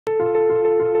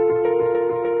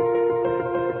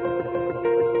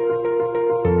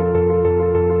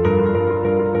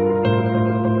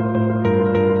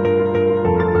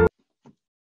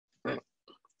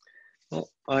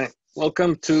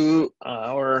Welcome to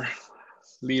our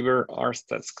Liber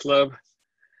RStats Club.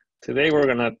 Today we're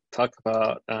going to talk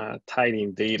about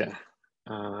tidying data,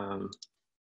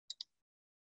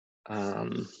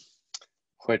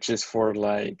 which is for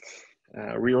like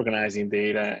reorganizing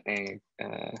data and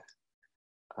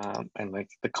like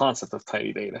the concept of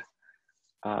tidy data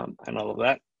and all of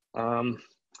that.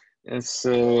 And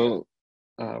so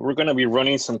we're going to be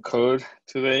running some code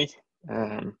today.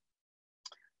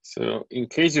 So in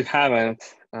case you haven't,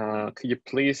 could you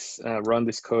please run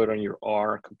this code on your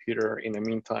R computer in the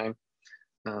meantime?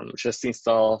 Just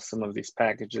install some of these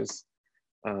packages.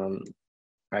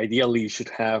 Ideally, you should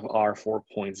have R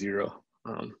 4.0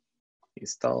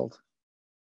 installed.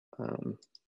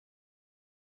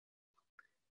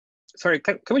 Sorry,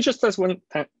 can we just test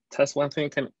one thing?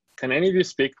 Can any of you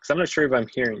speak? Because I'm not sure if I'm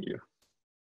hearing you.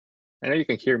 I know you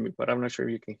can hear me, but I'm not sure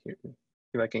if you can hear me.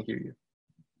 If I can hear you.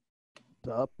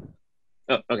 Up.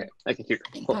 Oh, okay. I can hear. I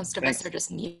think Cool. most of us are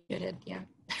just muted. Yeah.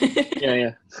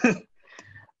 Yeah.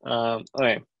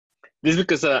 Okay. This is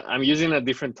because I'm using a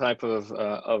different type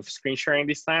of screen sharing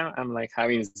this time. I'm like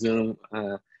having Zoom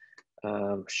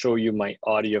show you my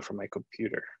audio from my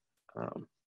computer.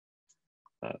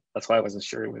 That's why I wasn't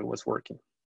sure if it was working.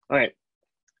 All right.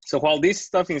 So while this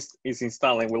stuff is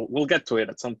installing, we'll get to it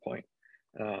at some point.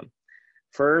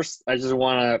 First, I just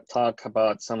want to talk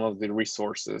about some of the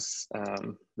resources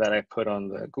that I put on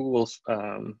the Google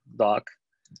Doc.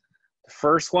 The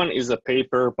first one is a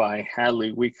paper by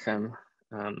Hadley Wickham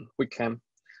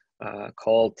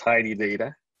called Tidy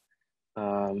Data.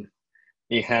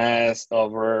 It has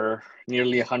over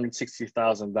nearly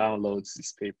 160,000 downloads,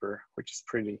 this paper, which is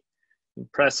pretty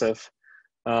impressive.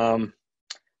 And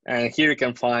here you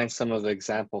can find some of the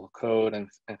example code and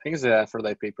things like that for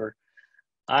that paper.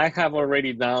 I have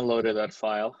already downloaded that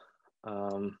file,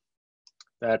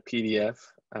 that PDF,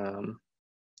 and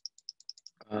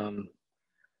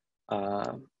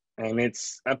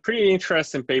it's a pretty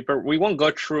interesting paper. We won't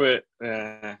go through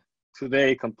it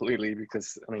today completely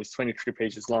because I mean it's 23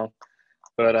 pages long,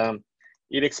 but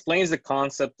it explains the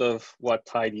concept of what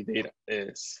tidy data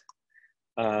is,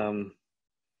 and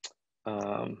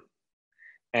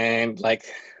like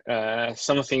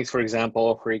some things, for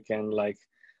example, where you can like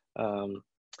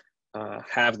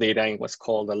have data in what's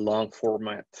called a long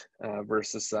format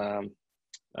versus a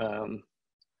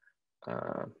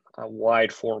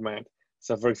wide format.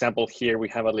 So for example, here we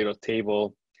have a little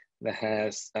table that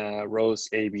has rows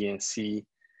A, B, and C.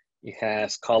 It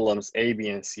has columns A, B,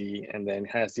 and C, and then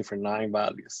it has different 9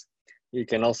 values. You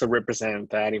can also represent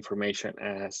that information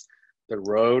as the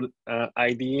row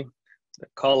ID, the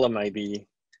column ID,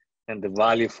 and the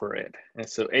value for it. And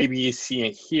so A, B, C,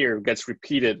 and here gets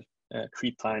repeated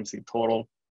 3 times in total.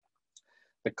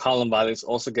 The column values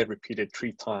also get repeated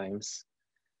 3 times.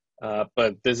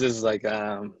 But this is like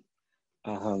a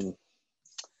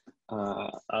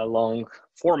long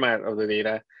format of the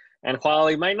data. And while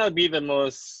it might not be the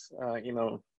most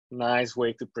nice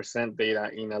way to present data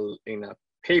in a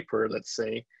paper, let's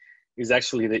say, is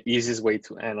actually the easiest way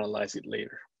to analyze it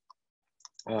later.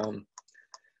 So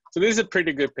this is a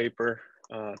pretty good paper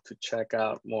to check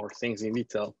out more things in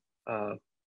detail.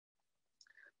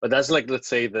 But that's like, let's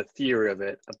say, the theory of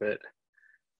it a bit.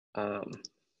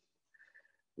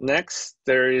 Next,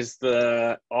 there is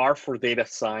the R for Data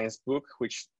Science book,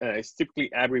 which is typically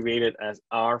abbreviated as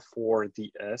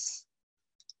R4DS.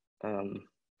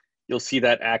 You'll see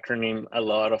that acronym a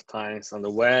lot of times on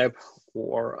the web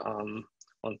or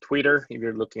on Twitter, if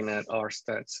you're looking at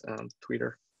RStats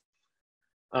Twitter.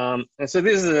 And so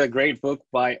this is a great book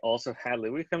by also Hadley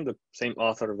Wickham, the same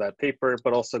author of that paper,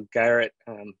 but also Garrett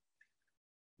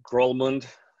Grolmund.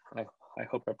 I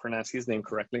hope I pronounced his name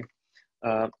correctly.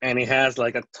 And it has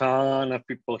like a ton of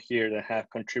people here that have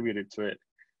contributed to it,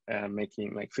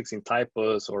 making like fixing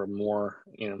typos or more,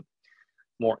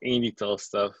 more in detail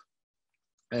stuff.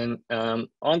 And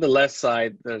on the left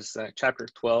side, there's chapter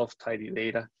 12, Tidy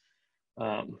Data.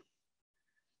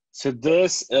 So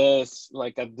this is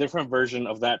like a different version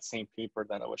of that same paper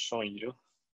that I was showing you,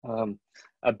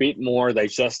 a bit more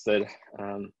digested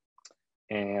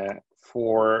and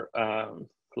for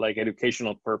like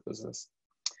educational purposes.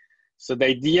 So the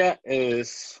idea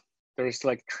is there's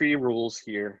like 3 rules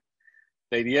here.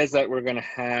 The idea is that we're going to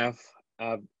have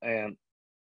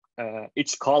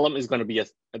each column is going to be a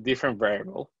different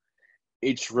variable.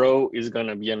 Each row is going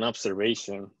to be an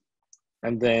observation.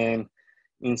 And then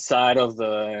inside of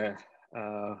the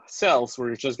cells,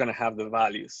 we're just going to have the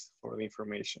values for the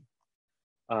information.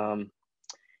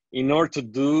 In order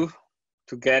to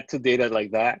get to data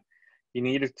like that, you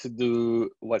needed to do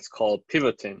what's called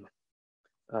pivoting.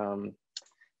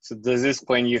 So this is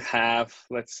when you have,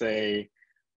 let's say,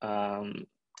 a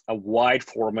wide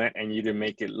format and you do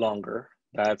make it longer.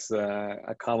 That's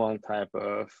a common type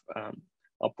of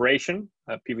operation,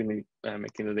 pivoting,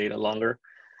 making the data longer.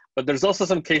 But there's also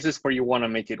some cases where you want to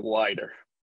make it wider.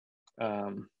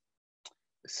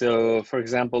 So for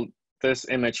example, this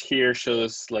image here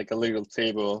shows like a little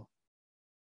table.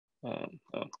 Oh,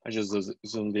 I just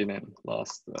zoomed in and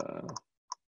lost. I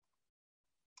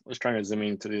was trying to zoom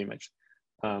into the image.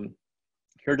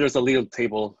 Here there's a little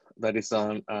table that is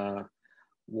on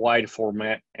wide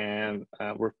format, and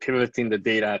we're pivoting the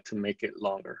data to make it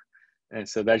longer. And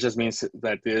so that just means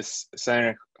that this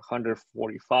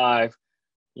 745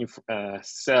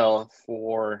 cell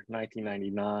for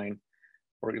 1999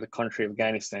 for the country of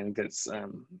Afghanistan gets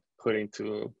put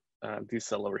into this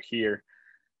cell over here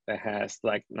that has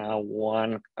like now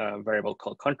one variable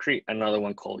called country, another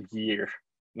one called year,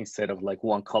 instead of like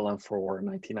one column for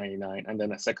 1999 and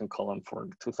then a second column for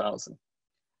 2000.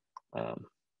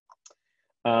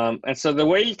 And so the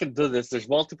way you can do this, there's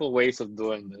multiple ways of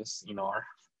doing this in R.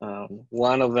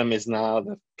 One of them is now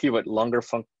the pivot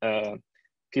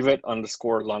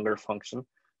underscore longer function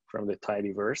from the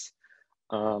tidyverse.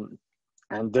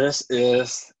 And this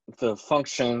is the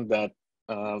function that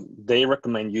they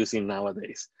recommend using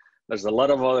nowadays. There's a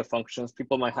lot of other functions.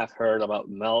 People might have heard about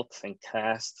melt and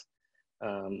cast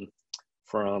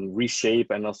from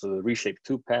Reshape and also the Reshape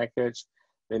 2 package.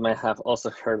 They might have also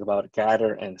heard about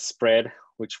gather and spread,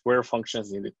 which were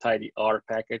functions in the tidyr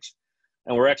package.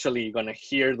 And we're actually gonna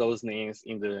hear those names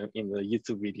in the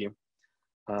YouTube video.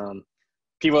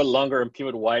 Pivot longer and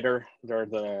pivot wider, they're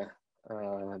the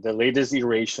latest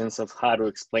iterations of how to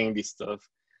explain this stuff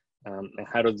and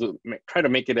how to try to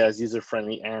make it as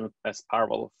user-friendly and as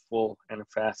powerful and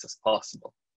fast as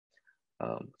possible.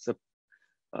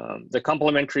 The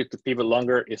complementary to pivot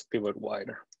longer is pivot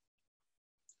wider.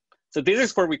 So this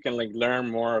is where we can like learn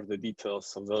more of the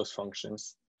details of those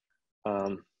functions.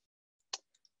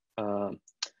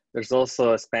 There's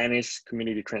also a Spanish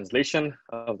community translation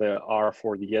of the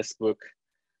R4DS book.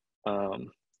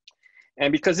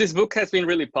 And because this book has been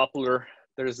really popular,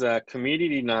 there's a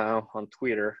community now on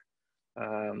Twitter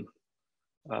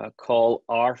called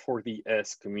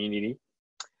R4DS community.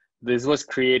 This was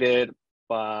created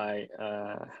by,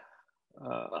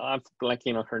 I'm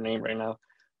blanking on her name right now.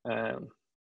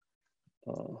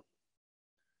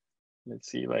 Let's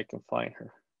see if I can find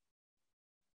her.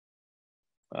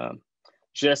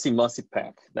 Jessie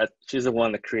Musipak, she's the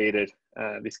one that created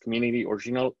this community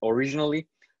originally.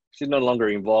 She's no longer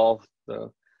involved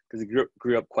because it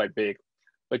grew up quite big.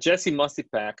 But Jessie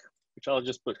Musipak, which I'll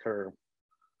just put her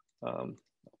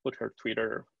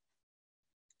Twitter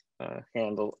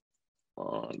handle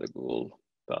on the Google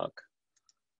Doc.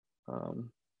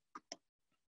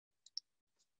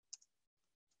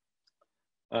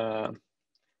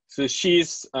 So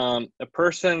she's a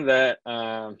person that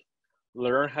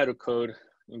learned how to code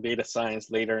in data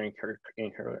science later in her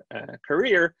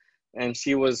career, and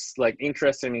she was like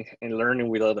interested in learning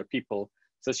with other people.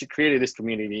 So she created this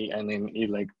community, and then it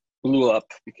like blew up,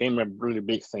 became a really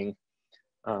big thing.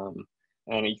 And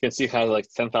you can see it has like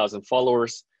 10,000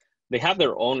 followers. They have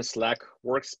their own Slack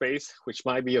workspace, which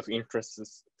might be of interest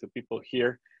to people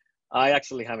here. I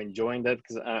actually haven't joined that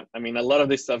because I mean, a lot of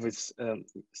this stuff is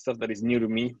stuff that is new to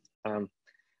me, and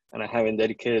I haven't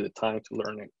dedicated the time to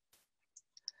learn it.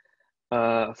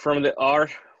 From the R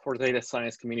for Data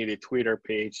Science community Twitter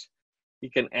page, you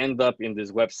can end up in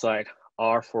this website,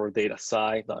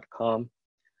 r4datasci.com,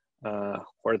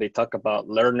 where they talk about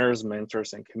learners,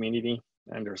 mentors, and community,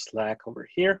 and there's Slack over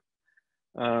here.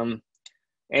 And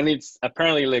it's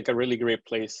apparently like a really great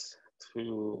place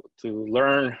to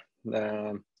learn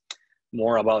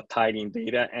more about tidying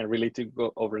data and really to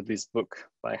go over this book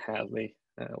by Hadley.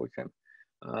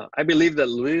 I believe that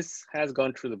Luis has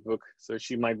gone through the book, so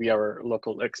she might be our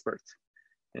local expert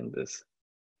in this.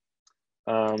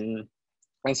 And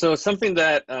so something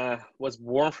that was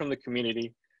born from the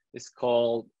community is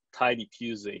called Tidy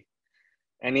Tuesday.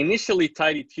 And initially,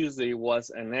 Tidy Tuesday was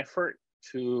an effort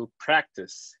to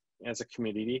practice as a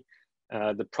community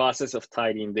the process of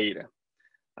tidying data.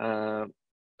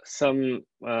 Some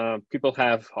people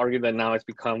have argued that now it's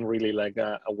become really like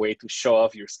a way to show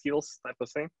off your skills type of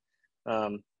thing,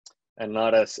 and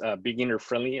not as beginner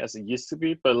friendly as it used to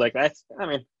be. But like I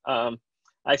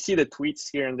see the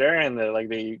tweets here and there, and like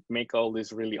they make all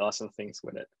these really awesome things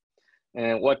with it.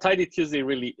 And what Tidy Tuesday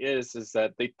really is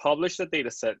that they publish a data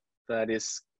set that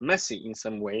is messy in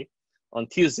some way on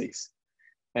Tuesdays,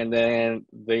 and then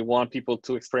they want people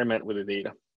to experiment with the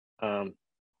data.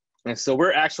 And so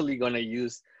we're actually going to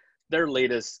use their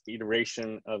latest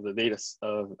iteration of the data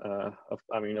of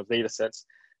data sets,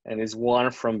 and is one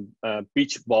from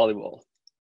beach volleyball.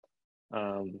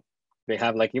 They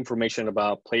have like information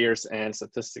about players and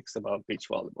statistics about beach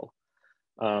volleyball.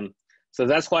 So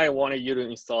that's why I wanted you to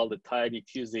install the Tidy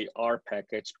Tuesday R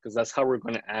package, because that's how we're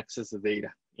going to access the data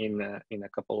in a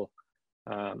couple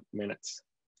minutes.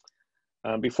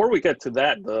 Before we get to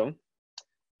that, though,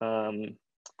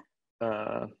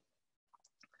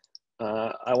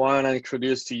 I want to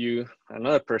introduce to you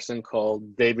another person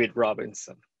called David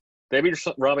Robinson. David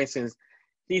Robinson,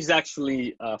 he's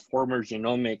actually a former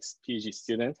genomics PhD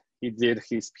student. He did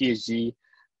his PhD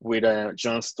with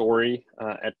John Story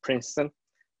at Princeton.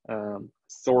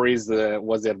 Story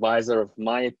was the advisor of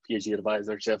my PhD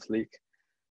advisor, Jeff Leake.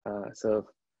 So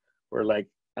we're like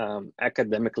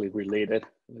academically related,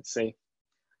 let's say.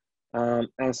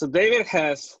 And so David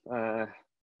has,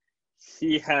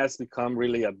 he has become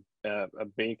really a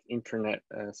big internet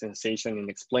sensation in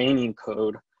explaining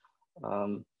code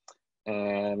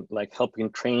and like helping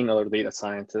train other data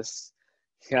scientists.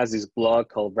 He has this blog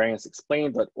called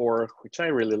varianceexplained.org, which I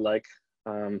really like.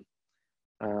 And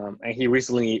he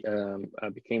recently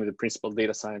became the principal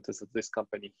data scientist of this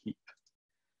company, Heap.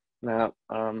 Now,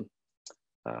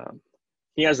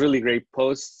 he has really great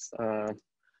posts.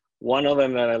 One of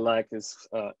them that I like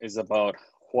is about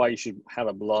why you should have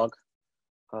a blog.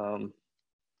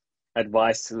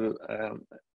 Advice to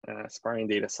aspiring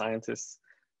data scientists,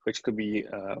 which could be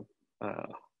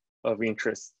of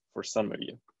interest for some of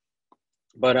you.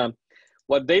 But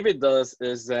what David does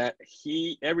is that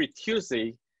every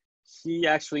Tuesday, he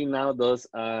actually now does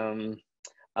a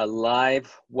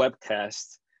live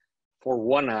webcast for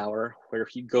 1 hour where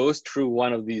he goes through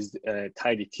one of these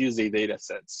Tidy Tuesday data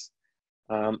sets.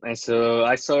 And so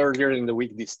I saw earlier in the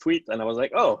week this tweet and I was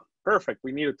like, oh, perfect.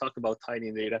 We need to talk about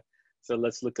tidying data. So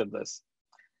let's look at this.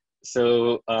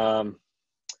 So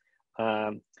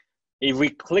if we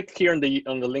click here on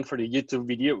the link for the YouTube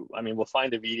video, I mean, we'll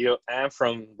find the video, and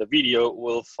from the video,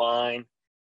 we'll find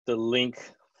the link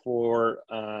for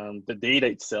the data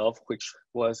itself, which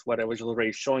was what I was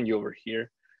already showing you over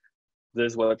here.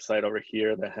 This website over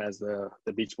here that has the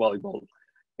beach volleyball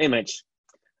image.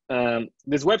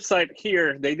 This website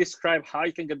here, they describe how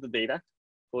you can get the data,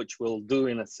 which we'll do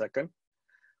in a second.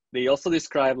 They also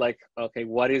describe like, okay,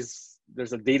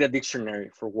 there's a data dictionary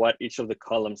for what each of the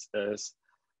columns is.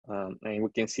 And we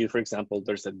can see, for example,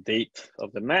 there's a date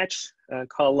of the match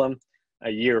column, a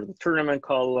year of the tournament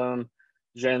column,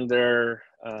 gender,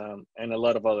 and a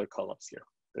lot of other columns here.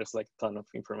 There's like a ton of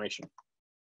information.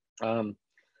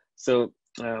 So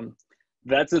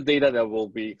that's the data that we'll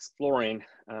be exploring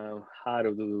how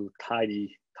to do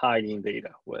tidying data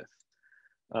with.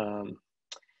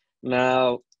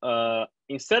 Now,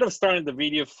 instead of starting the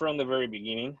video from the very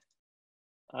beginning,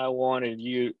 I wanted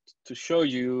to show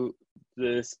you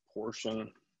this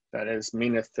portion that is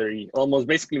minute 30, almost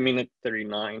basically minute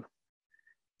 39.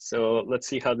 So let's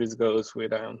see how this goes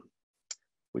with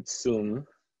Zoom.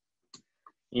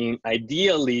 And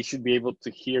ideally, you should be able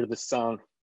to hear the sound.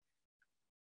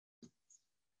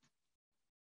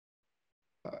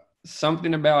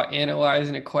 Something about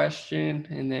analyzing a question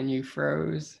and then you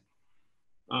froze.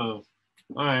 Oh,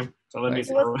 all right. So let me.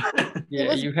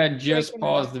 Yeah, you had just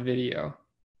paused the video.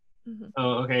 Mm-hmm.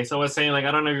 Oh, okay. So I was saying, like,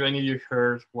 I don't know if any of you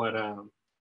heard what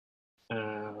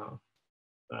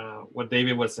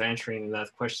David was answering in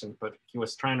that question, but he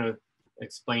was trying to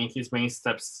explain his main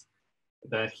steps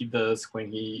that he does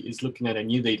when he is looking at a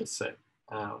new data set.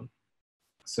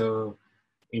 So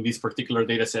in this particular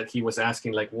data set, he was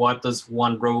asking, like, what does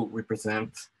one row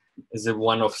represent? Is it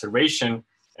one observation?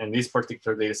 And this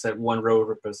particular data set, one row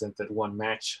represented one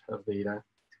match of data.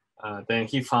 Then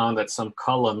he found that some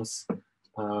columns,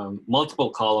 multiple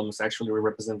columns actually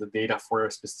represent the data for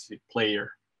a specific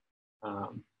player.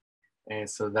 And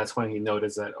so that's when he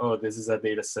noticed that, oh, this is a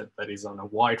data set that is on a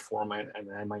wide format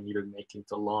and I might need to make it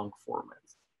into long format.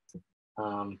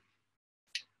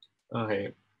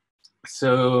 Okay,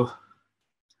 so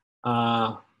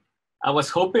I was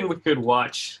hoping we could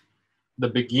watch the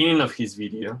beginning of his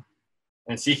video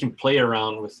and see him play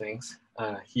around with things.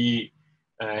 He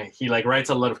like writes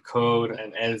a lot of code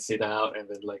and edits it out and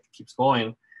then like keeps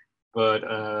going. But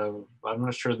I'm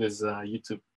not sure this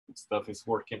YouTube stuff is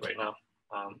working right now.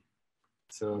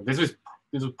 So this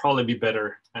would probably be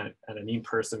better at an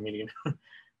in-person meeting.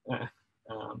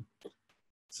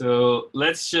 So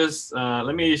let's just,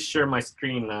 let me share my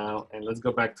screen now and let's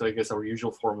go back to, I guess, our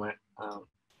usual format.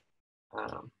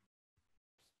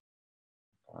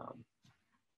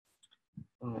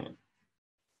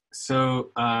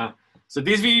 So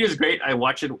this video is great. I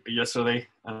watched it yesterday.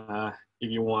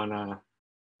 If you want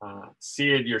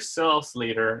see it yourselves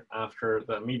later after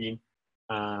the meeting,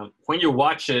 when you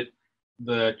watch it,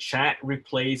 the chat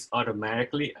replays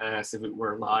automatically as if it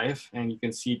were live, and you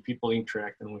can see people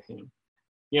interacting with him.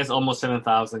 He has almost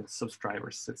 7,000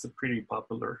 subscribers. It's a pretty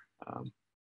popular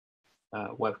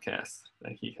webcast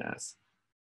that he has.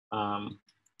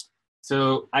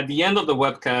 So at the end of the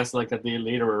webcast, like a day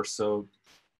later or so,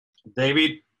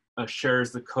 David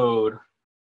shares the code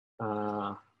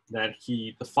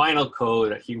the final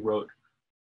code that he wrote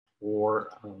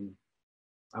for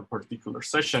a particular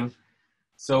session.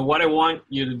 So what I want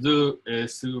you to do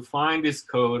is to find this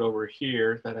code over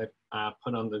here that I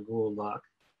put on the Google Doc,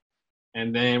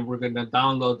 and then we're gonna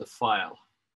download the file.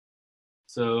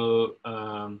 So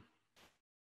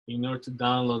in order to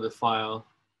download the file,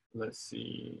 let's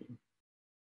see,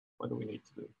 what do we need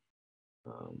to do?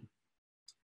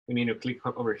 We need to click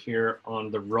over here on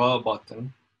the raw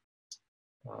button.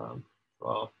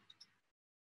 Raw.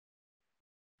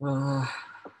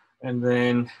 And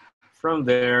then from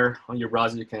there on your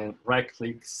browser, you can right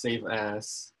click save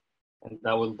as, and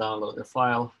that will download the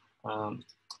file.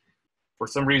 For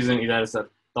some reason, it has a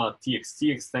 .txt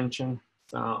extension.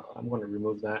 So I'm going to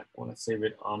remove that. I want to save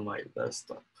it on my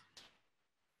desktop.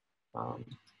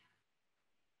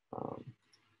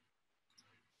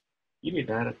 You did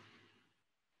add it.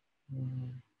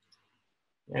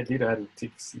 Yeah, I did add a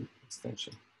TXT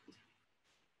extension.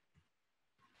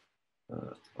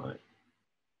 All right.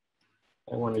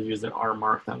 I want to use the R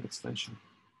Markdown extension.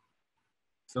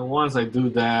 So once I do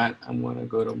that, I'm going to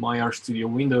go to my RStudio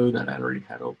window that I already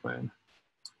had open.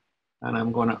 And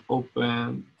I'm going to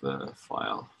open the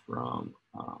file from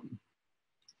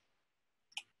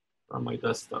my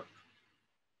desktop.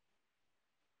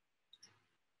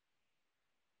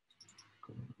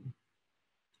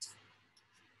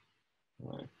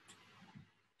 All right.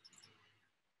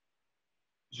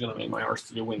 Just going to make my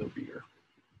RStudio window bigger.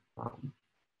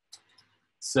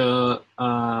 So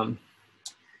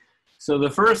the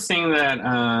first thing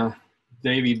that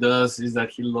Davey does is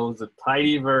that he loads the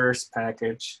tidyverse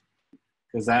package,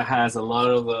 because that has a lot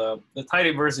of the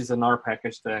tidyverse is an R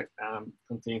package that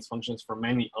contains functions for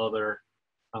many other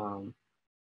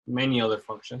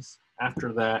functions.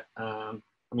 After that,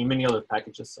 many other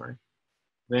packages, sorry.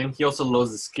 Then he also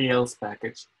loads the scales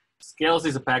package. Scales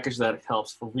is a package that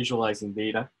helps for visualizing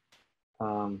data.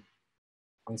 And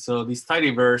so this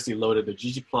tidyverse, he loaded the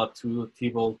ggplot2,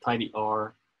 table,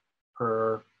 tidyr,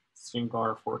 per,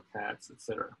 stringr for cats,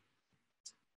 etc.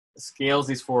 Scales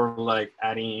is for like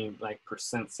adding like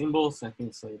percent symbols and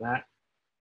things like that.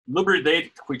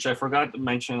 Lubridate, which I forgot to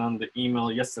mention on the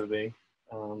email yesterday,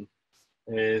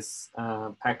 is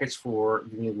a package for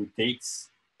dealing with dates,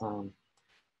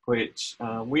 which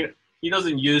he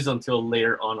doesn't use until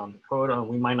later on the code, and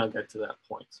we might not get to that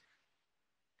point.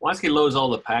 Once he loads all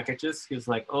the packages, he's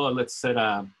like, oh, let's set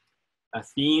a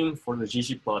theme for the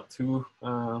ggplot2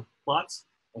 plots.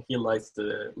 And he likes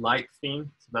the light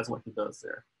theme, so that's what he does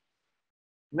there.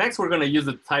 Next, we're going to use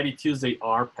the tidytuesday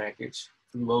R package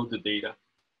to load the data.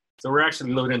 So we're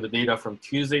actually loading the data from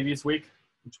Tuesday this week,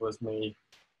 which was May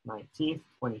 19th,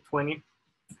 2020.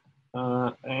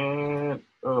 And,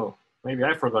 oh, maybe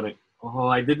I forgot it. Oh,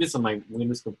 I did this on my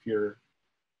Windows computer.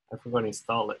 I forgot to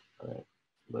install it. All right,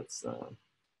 let's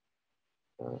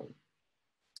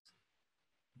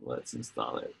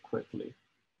install it quickly.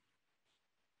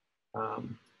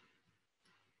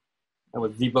 I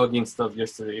was debugging stuff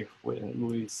yesterday with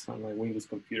Luis on my Windows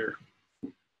computer.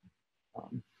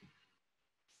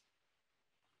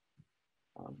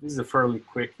 This is a fairly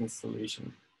quick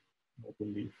installation, I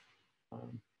believe. All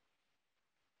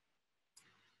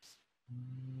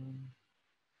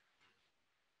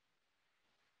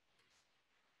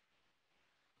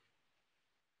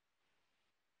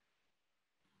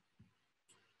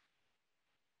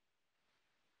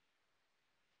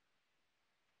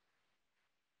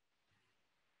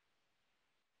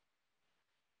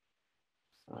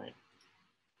right.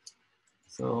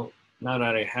 So now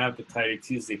that I have the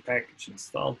tidytuesday package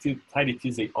installed,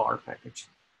 tidytuesday R package,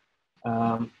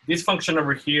 this function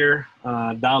over here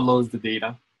downloads the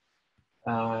data.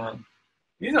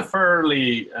 These are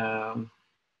fairly,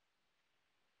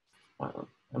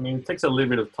 it takes a little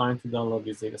bit of time to download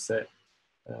this data set.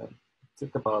 It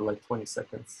took about like 20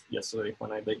 seconds yesterday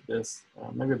when I did this,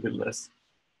 maybe a bit less.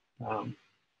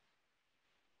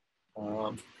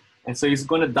 And so it's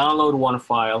going to download one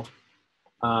file.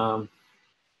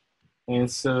 And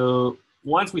so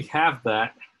once we have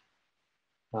that,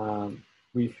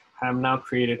 we have now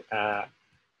created a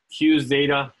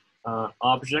TuesData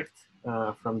object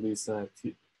from this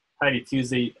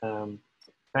tidytuesday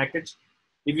package.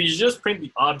 if you just print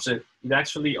the object, it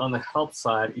actually on the help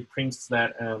side, it prints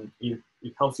that, it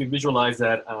helps you visualize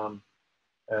that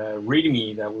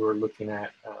README that we were looking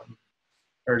at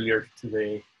earlier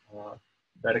today.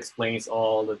 That explains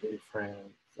all the different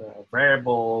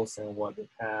variables and what they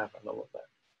have and all of that.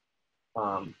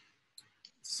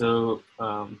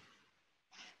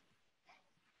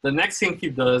 The next thing he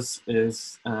does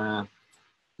is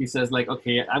he says like,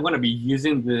 okay, I'm going to be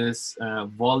using this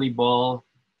volleyball,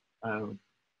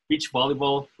 beach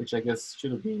volleyball, which I guess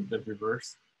should be the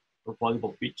reverse for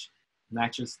volleyball beach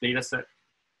matches data set.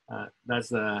 That's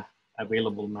the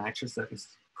available matches that is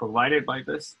provided by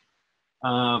this.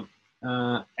 And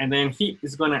then he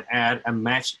is going to add a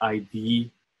match ID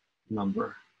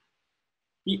number.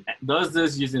 He does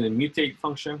this using the mutate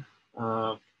function.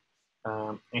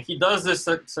 And he does this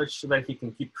such that he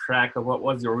can keep track of what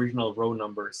was the original row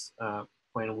numbers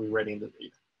when we read in the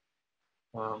data.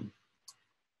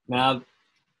 Now,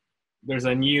 there's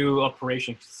a new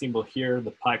operation symbol here,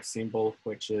 the pipe symbol,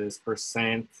 which is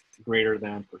 % greater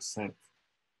than %.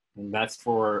 And that's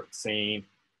for saying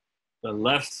the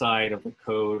left side of the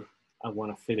code, I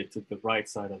want to fit it to the right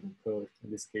side of the code, in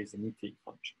this case, the mutate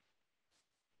function.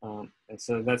 And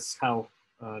so that's how,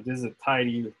 this is a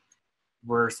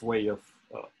tidyverse way of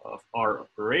our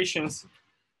operations.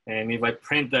 And if I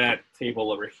print that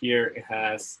table over here, it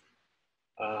has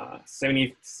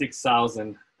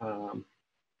 76,000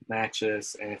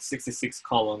 matches and 66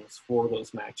 columns for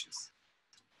those matches.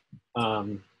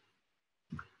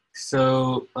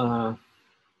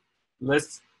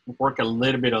 Let's work a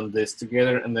little bit on this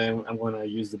together, and then I'm going to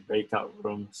use the breakout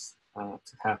rooms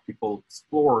to have people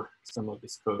explore some of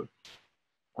this code.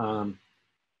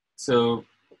 So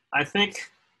I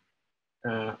think,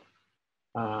 yeah,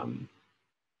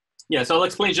 so I'll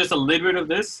explain just a little bit of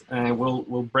this, and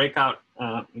we'll break out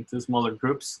into smaller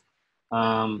groups.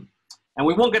 And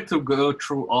we won't get to go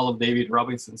through all of David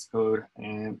Robinson's code.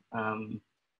 And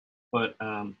but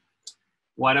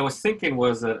what I was thinking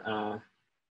was that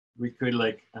we could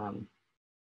like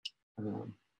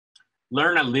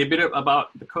learn a little bit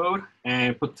about the code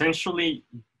and potentially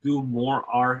do more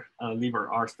Libre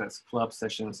RStats Club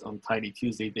sessions on Tidy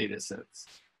Tuesday data sets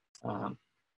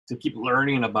to keep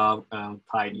learning about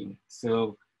tidying.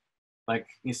 So like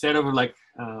instead of like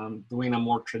doing a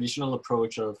more traditional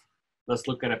approach of let's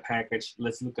look at a package,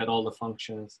 let's look at all the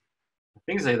functions,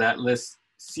 things like that, let's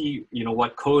see, you know,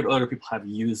 what code other people have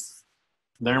used,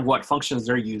 learn what functions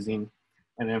they're using,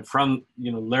 and then from,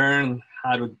 you know, learn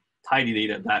how to tidy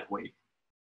data that way.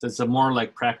 So it's a more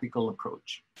like practical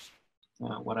approach,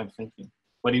 what I'm thinking.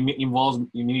 But it involves,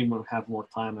 you need to have more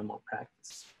time and more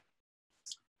practice.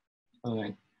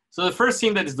 Okay, so the first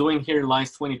thing that is doing here,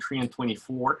 lines 23 and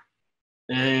 24,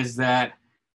 is that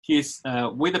he's,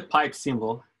 with the pipe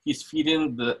symbol, he's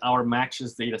feeding our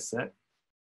matches data set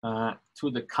to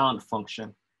the count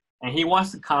function. And he wants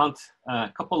to count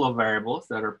a couple of variables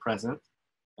that are present.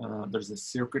 There's a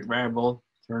circuit variable,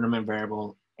 tournament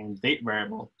variable, and date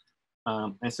variable.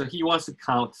 And so he wants to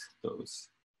count those.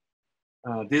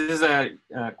 This is a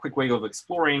quick way of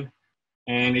exploring,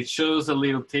 and it shows a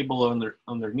little table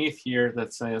underneath here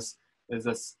that says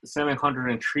there's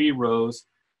 703 rows,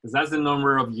 because that's the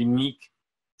number of unique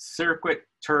circuit,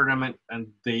 tournament,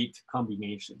 and date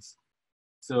combinations.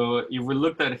 So if we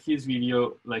looked at his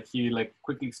video, like he like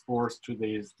quickly explores through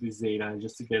this data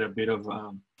just to get a bit of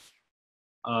a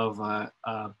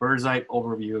bird's eye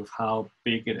overview of how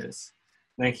big it is.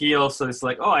 Then he also is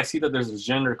like, oh, I see that there's a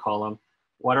gender column.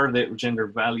 What are the gender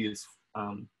values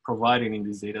provided in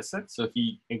this data set? So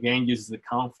he again uses the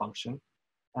count function.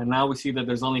 And now we see that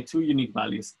there's only 2 unique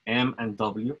values, M and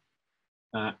W,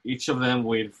 each of them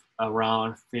with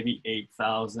around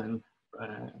 58,000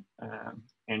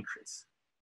 entries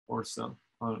or so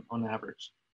on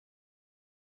average.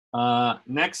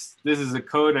 Next, this is the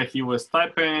code that he was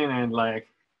typing and like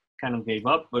kind of gave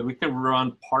up, but we can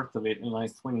run part of it in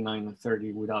lines 29 and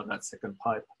 30 without that second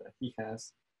pipe that he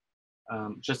has,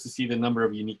 just to see the number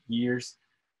of unique years.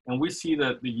 And we see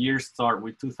that the years start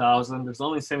with 2000. There's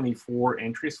only 74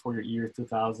 entries for your year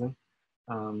 2000.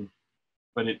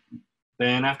 But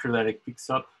then after that, it picks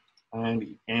up and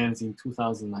it ends in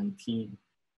 2019.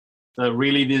 So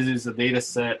really, this is a data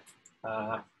set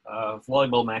of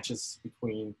volleyball matches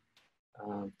between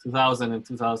 2000 and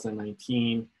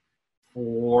 2019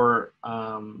 for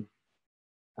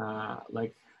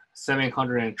like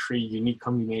 703 unique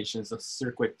combinations of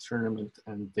circuit, tournament,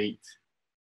 and date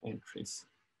entries.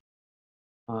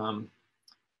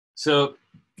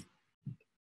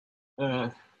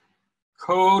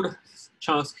 Code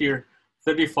chunks here,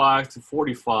 35 to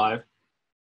 45.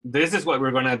 This is what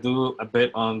we're gonna do a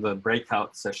bit on the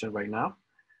breakout session right now.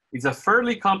 It's a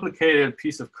fairly complicated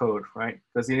piece of code, right?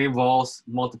 Because it involves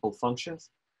multiple functions.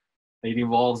 It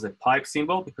involves a pipe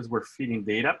symbol because we're feeding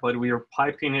data, but we are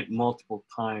piping it multiple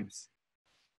times.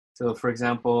 So for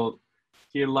example,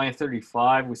 here line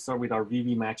 35, we start with our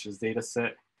VB matches data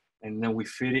set, and then we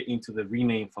feed it into the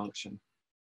rename function.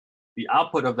 The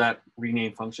output of that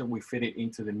rename function, we feed it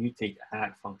into the mutate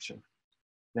add function.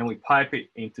 Then we pipe it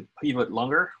into pivot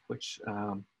longer, which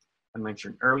I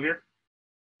mentioned earlier.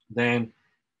 Then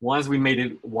once we made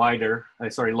it longer,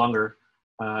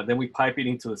 then we pipe it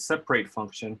into the separate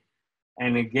function.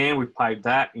 And again, we pipe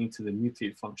that into the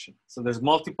mutate function. So there's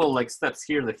multiple like steps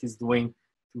here that he's doing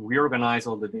to reorganize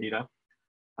all the data.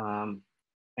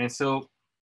 And so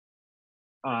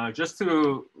just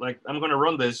to I'm gonna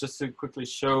run this just to quickly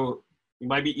show, it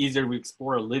might be easier to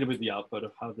explore a little bit the output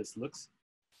of how this looks.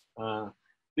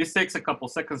 This takes a couple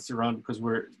seconds to run because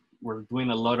we're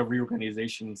doing a lot of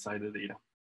reorganization inside the data.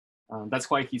 That's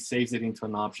why he saves it into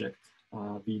an object,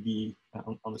 VB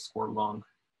underscore long.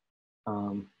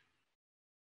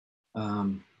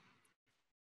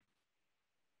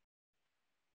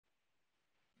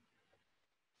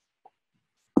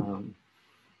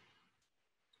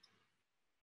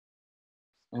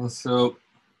 And so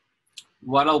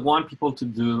what I want people to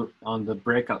do on the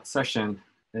breakout session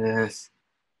is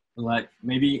like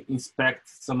maybe inspect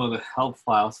some of the help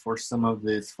files for some of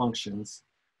these functions,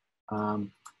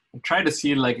 and try to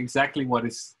see like exactly what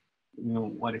is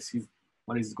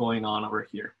going on over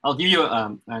here. I'll give you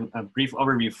a brief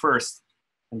overview first,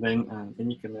 and then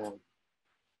you can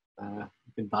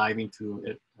dive into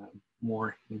it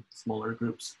more in smaller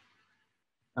groups.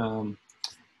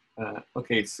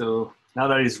 Okay, so now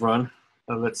that it's run,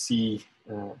 let's see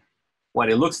what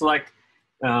it looks like.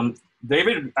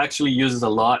 David actually uses a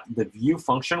lot the view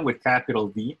function with capital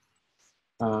V.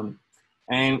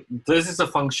 And this is a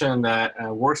function that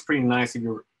works pretty nice if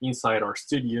you're inside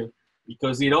RStudio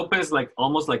because it opens like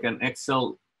almost like an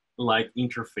Excel-like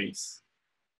interface.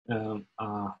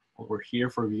 Over here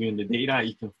for viewing the data,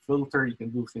 you can filter, you can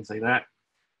do things like that.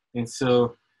 And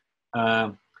so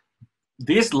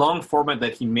this long format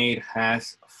that he made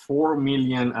has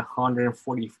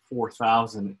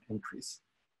 4,144,000 entries.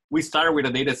 We started with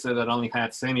a data set that only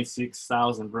had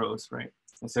 76,000 rows, right?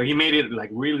 And so he made it like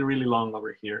really, really long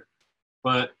over here.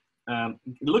 But it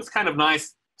looks kind of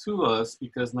nice to us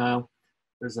because now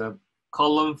there's a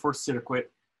column for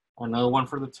circuit, another one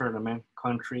for the tournament,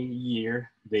 country,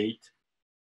 year, date,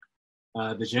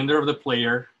 the gender of the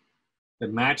player, the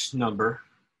match number,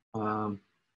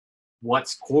 what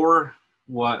score,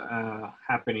 what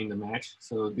happened in the match.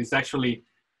 So this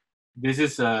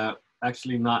is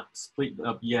actually not split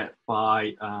up yet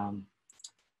by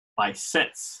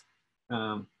sets.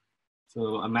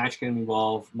 So a match can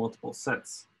involve multiple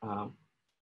sets.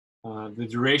 The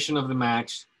duration of the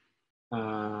match,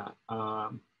 I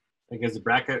guess the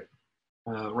bracket,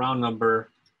 round number,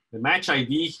 the match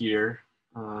ID here.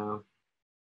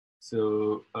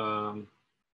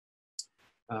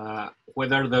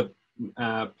 Whether the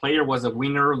player was a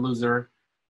winner or loser,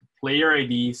 player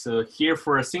ID. So here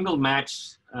for a single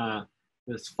match,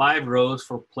 there's 5 rows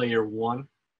for player 1,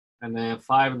 and then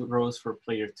 5 rows for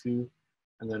player 2,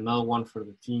 and then another one for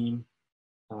the team,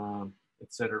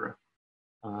 etc.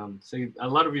 So a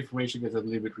lot of information gets a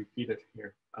little bit repeated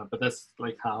here, but that's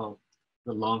like how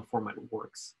the long format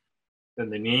works. Then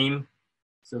the name.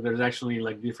 So there's actually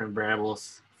like different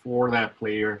variables for that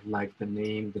player, like the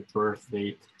name, the birth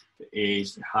date, the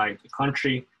age, the height, the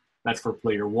country. That's for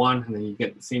player 1, and then you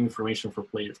get the same information for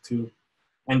player 2,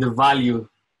 and the value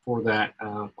for that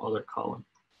other column.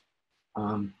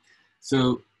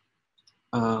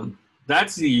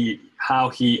 That's how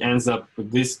he ends up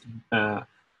with this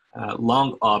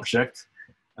long object.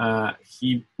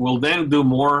 He will then do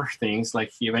more things,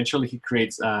 like he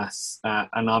creates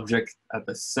an object at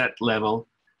the set level,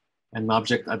 an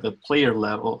object at the player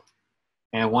level.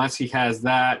 And once he has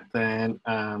that, then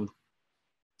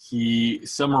he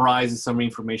summarizes some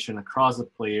information across the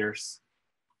players,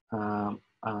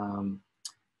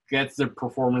 gets their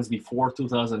performance before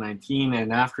 2019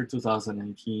 and after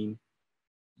 2019,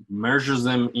 merges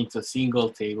them into a single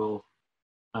table,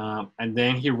 and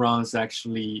then he runs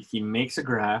he makes a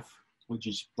graph, which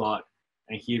is plot,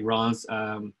 and he runs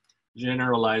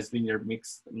generalized linear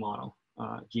mixed model,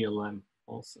 GLM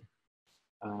also.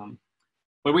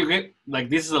 But we get, like,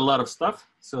 this is a lot of stuff,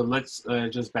 so let's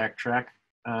just backtrack,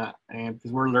 and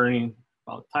because we're learning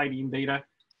about tidying data.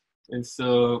 And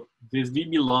so this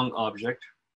VBLong object,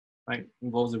 right,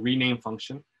 involves a rename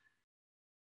function.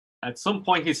 At some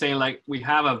point he's saying, like, we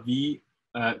have a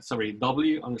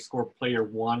W underscore player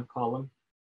 1 column,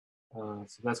 So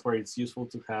that's where it's useful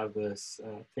to have this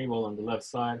table on the left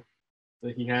side. So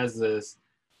he has this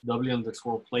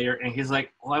W_player, and he's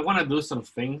like, "Oh, I want to do some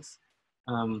things,"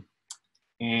 and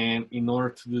in order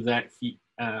to do that, he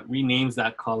renames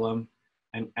that column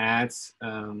and adds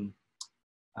an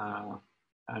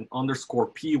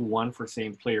 _P1 for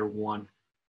saying player 1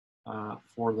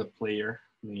 for the player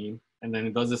name, and then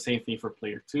it does the same thing for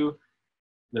player 2,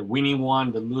 the winning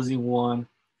one, the losing one.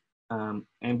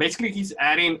 And basically he's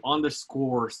adding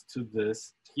underscores to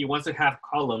this. He wants to have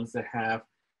columns that have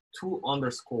 2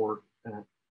 underscores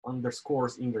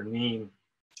in their name,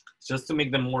 just to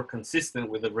make them more consistent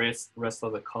with the rest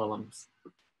of the columns.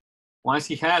 Once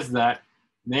he has that,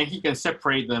 then he can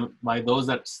separate them by those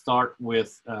that start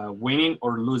with winning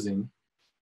or losing.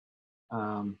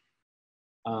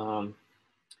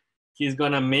 He's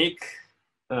gonna make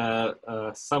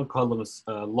some columns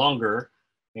longer,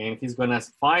 and he's gonna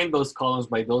find those columns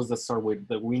by those that start with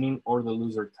the winning or the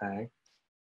loser tag.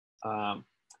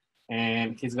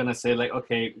 And he's gonna say like,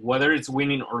 okay, whether it's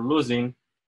winning or losing,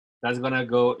 that's gonna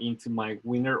go into my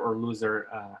winner or loser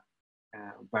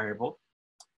variable.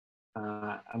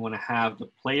 I'm gonna have the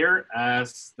player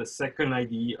as the second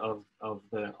ID of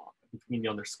the between the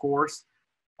underscores,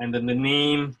 and then the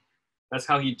name. That's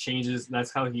how he changes.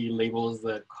 That's how he labels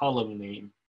the column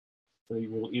name. So it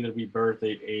will either be birth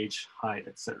date, age, height,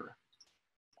 etc.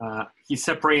 He's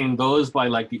separating those by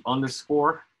like the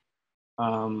underscore.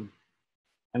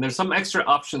 And there's some extra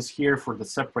options here for the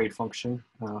separate function,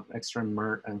 extra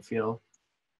mer and fill.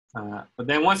 But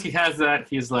then once he has that,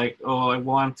 he's like, oh, I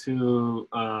want to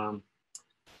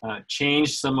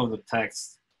change some of the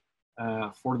text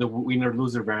for the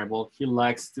winner-loser variable. He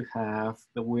likes to have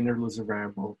the winner-loser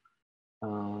variable.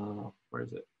 Where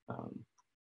is it?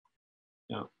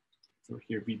 No, so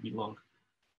here we belong.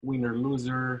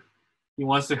 Winner-loser. He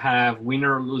wants to have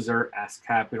winner or loser as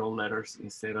capital letters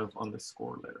instead of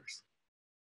underscore letters.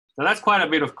 So that's quite a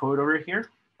bit of code over here.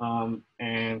 Let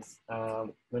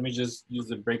me just use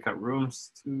the breakout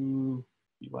rooms to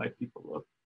divide people up.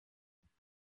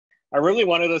 I really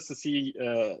wanted us to see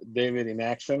David in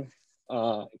action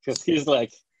because he's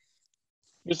like,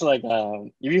 if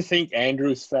you think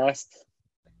Andrew's fast,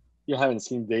 you haven't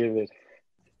seen David.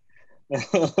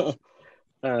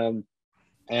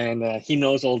 He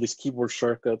knows all these keyboard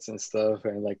shortcuts and stuff,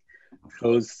 and like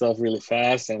codes stuff really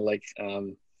fast. And like,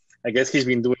 I guess he's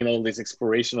been doing all this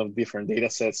exploration of different data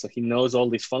sets, so he knows all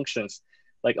these functions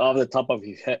like off the top of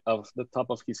his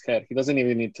head. He doesn't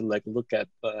even need to like look at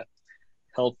the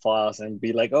help files and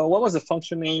be like, oh, what was the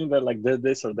function name that like did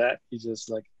this or that? He just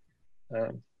like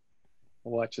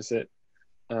watches it.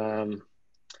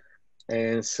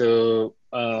 And so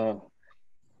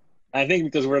I think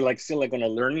because we're like still like on a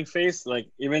learning phase, like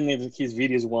even if his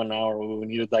video is 1 hour, we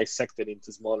need to dissect it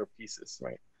into smaller pieces,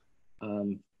 right?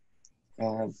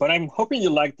 But I'm hoping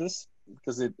you like this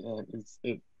because it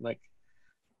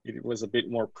was a bit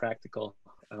more practical.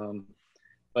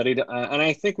 But and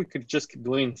I think we could just keep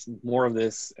doing more of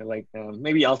this, like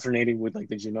maybe alternating with like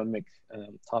the genomic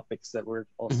topics that we're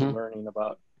also learning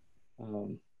about,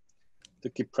 to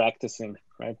keep practicing,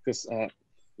 right? Because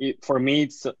for me,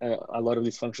 it's a lot of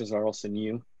these functions are also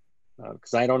new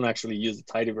because I don't actually use the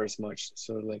tidyverse much.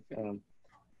 So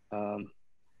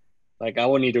like I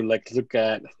will need to like look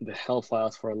at the help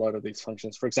files for a lot of these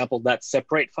functions. For example, that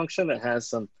separate function that has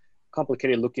some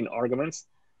complicated looking arguments.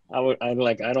 I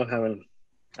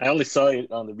only saw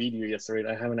it on the video yesterday.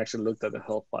 I haven't actually looked at the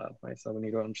help file, right? So we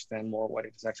need to understand more what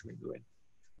it's actually doing.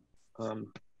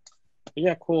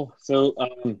 Yeah, cool. So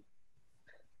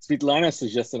Svetlana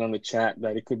suggested on the chat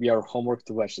that it could be our homework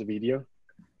to watch the video.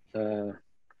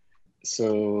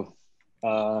 So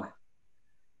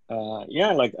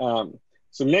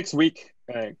next week,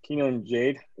 Kino and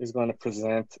Jade is going to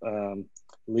present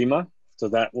Lima. So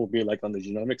that will be like on the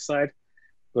genomic side.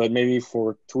 But maybe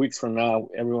for 2 weeks from now,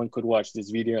 everyone could watch this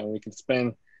video and we can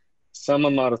spend some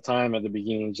amount of time at the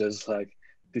beginning just like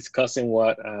discussing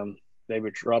what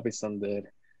David Robinson did.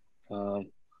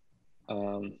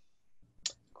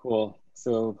 Cool.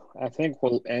 So I think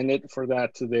we'll end it for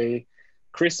that today.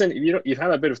 Kristen, if you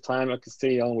have a bit of time, I could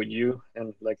stay on with you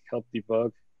and like help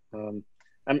debug. I'm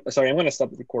sorry, I'm going to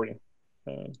stop the recording.